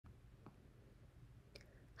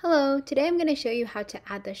Hello, today I'm going to show you how to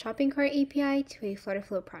add the shopping cart API to a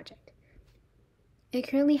FlutterFlow project. It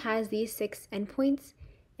currently has these 6 endpoints,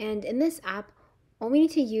 and in this app, all we need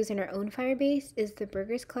to use in our own Firebase is the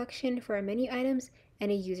burgers collection for our menu items and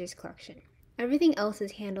a users collection. Everything else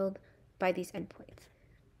is handled by these endpoints.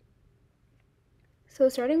 So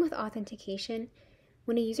starting with authentication,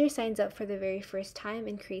 when a user signs up for the very first time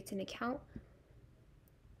and creates an account,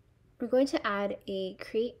 we're going to add a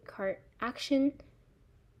create cart action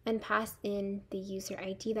and pass in the user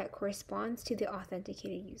ID that corresponds to the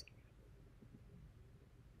authenticated user.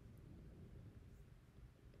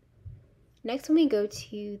 Next, when we go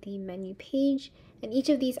to the menu page, and each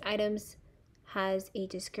of these items has a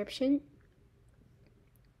description,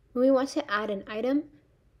 when we want to add an item,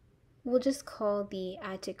 we'll just call the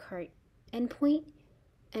add to cart endpoint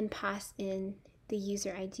and pass in the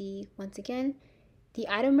user ID once again, the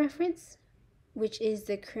item reference, which is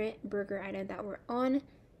the current burger item that we're on,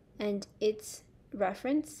 and its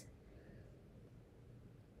reference.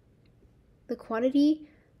 The quantity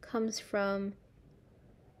comes from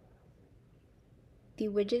the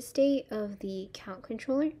widget state of the count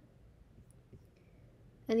controller,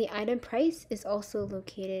 and the item price is also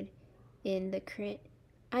located in the current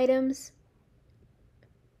items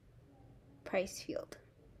price field.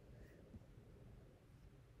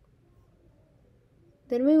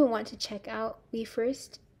 Then when we want to check out, we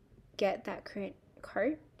first get that current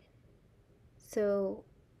cart. So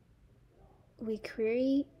we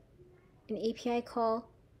query an API call,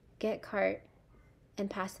 get cart, and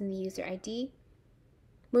pass in the user ID.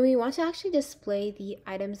 When we want to actually display the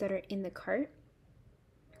items that are in the cart,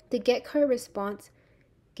 the get cart response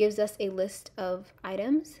gives us a list of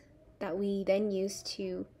items that we then use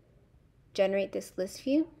to generate this list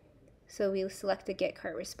view. So we select the get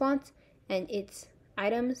cart response and its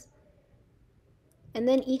items. And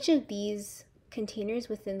then each of these containers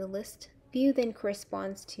within the list view then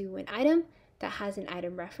corresponds to an item that has an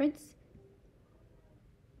item reference.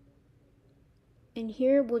 And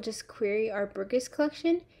here we'll just query our burgers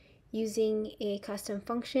collection using a custom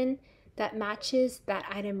function that matches that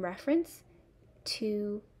item reference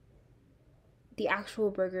to the actual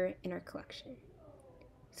burger in our collection.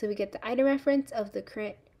 So we get the item reference of the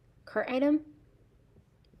current cart item,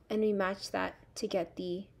 and we match that to get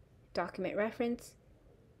the document reference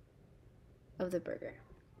of the burger.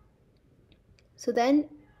 So then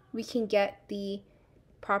we can get the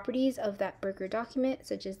properties of that burger document,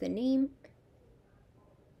 such as the name,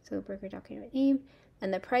 so burger document name,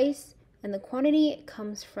 and the price, and the quantity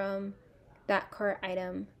comes from that cart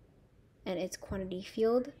item and its quantity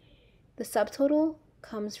field. The subtotal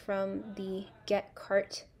comes from the get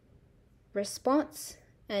cart response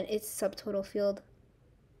and its subtotal field.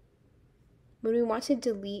 When we want to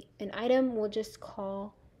delete an item, we'll just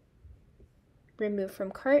call remove from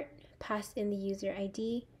cart, pass in the user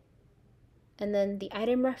ID, and then the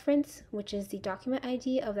item reference, which is the document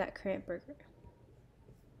ID of that current burger.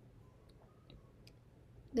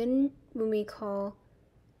 Then when we call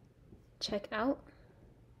checkout,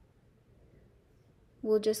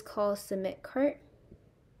 we'll just call submit cart,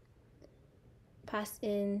 pass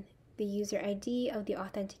in the user ID of the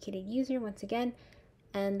authenticated user once again,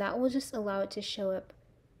 and that will just allow it to show up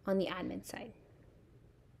on the admin side.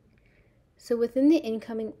 So within the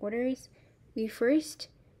incoming orders, we first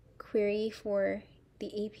query for the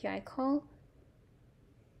API call,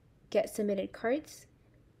 get submitted carts,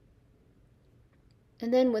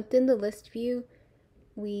 and then within the list view,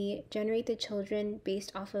 we generate the children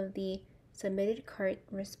based off of the submitted cart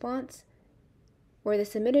response, or the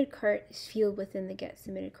submitted cart field within the get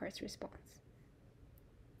submitted carts response.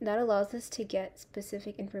 That allows us to get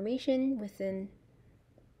specific information within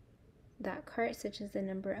that cart, such as the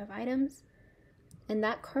number of items, and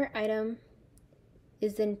that cart item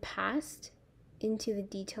is then passed into the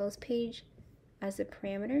details page as a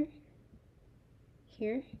parameter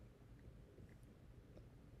here,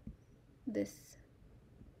 this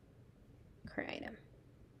cart item.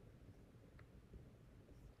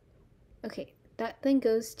 Okay, that then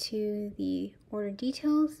goes to the order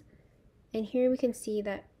details, and here we can see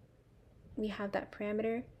that we have that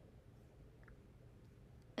parameter,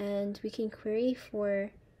 and we can query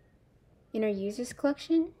for, in our users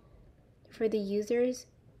collection, for the users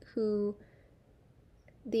who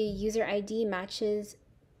the user ID matches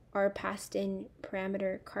our passed in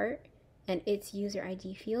parameter cart and its user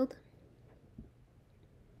ID field.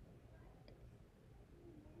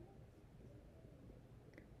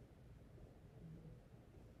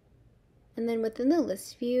 And then within the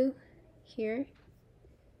list view here,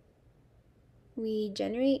 we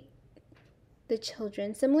generate the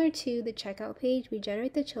children, similar to the checkout page, we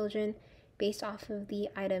generate the children based off of the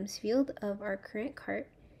items field of our current cart.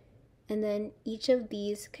 And then each of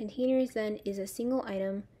these containers then is a single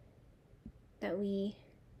item that we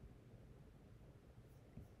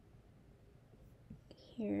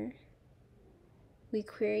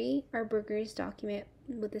query our burgers document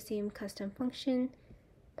with the same custom function,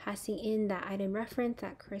 passing in that item reference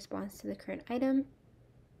that corresponds to the current item.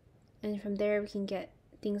 And from there we can get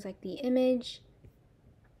things like the image,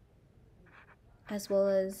 as well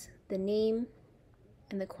as the name,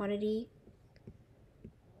 and the quantity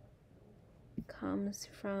comes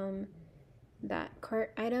from that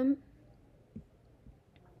cart item.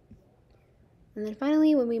 And then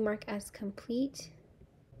finally, when we mark as complete,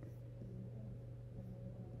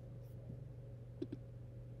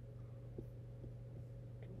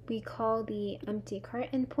 we call the empty cart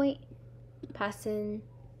endpoint, pass in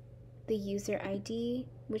the user ID,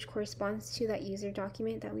 which corresponds to that user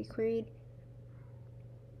document that we queried.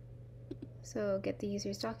 So get the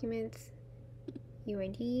user's documents,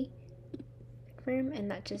 UID, confirm,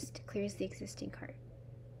 and that just clears the existing cart.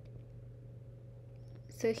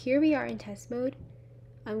 So here we are in test mode.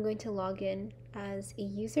 I'm going to log in as a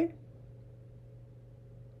user.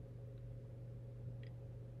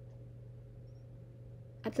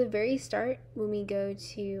 At the very start, when we go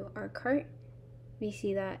to our cart, we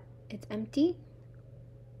see that it's empty.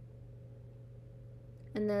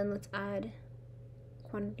 And then let's add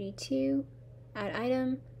quantity 2, add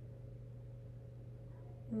item.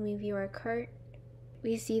 When we view our cart,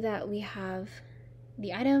 we see that we have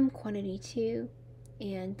the item, quantity 2,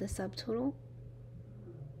 and the subtotal.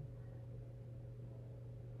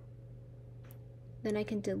 Then I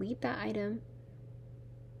can delete that item,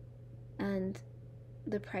 and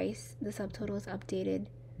the price, the subtotal is updated.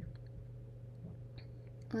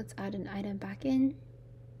 Let's add an item back in.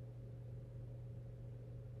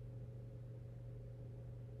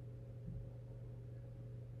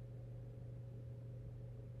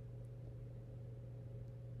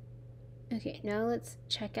 Okay, now let's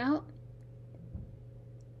check out.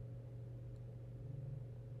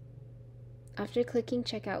 After clicking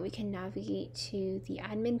checkout, we can navigate to the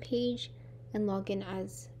admin page and log in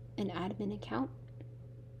as an admin account.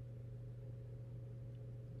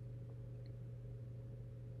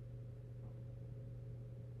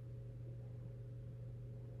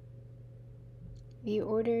 View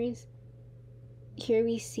orders. Here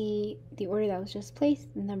we see the order that was just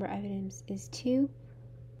placed. The number of items is 2.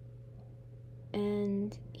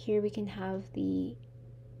 And here we can have the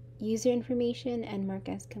user information and mark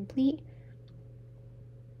as complete.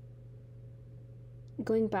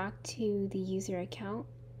 Going back to the user account,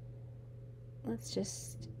 let's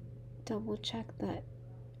just double check that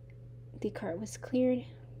the cart was cleared.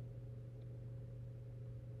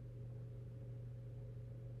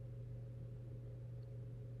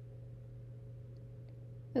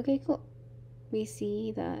 Okay, cool. We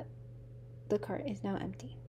see that the cart is now empty.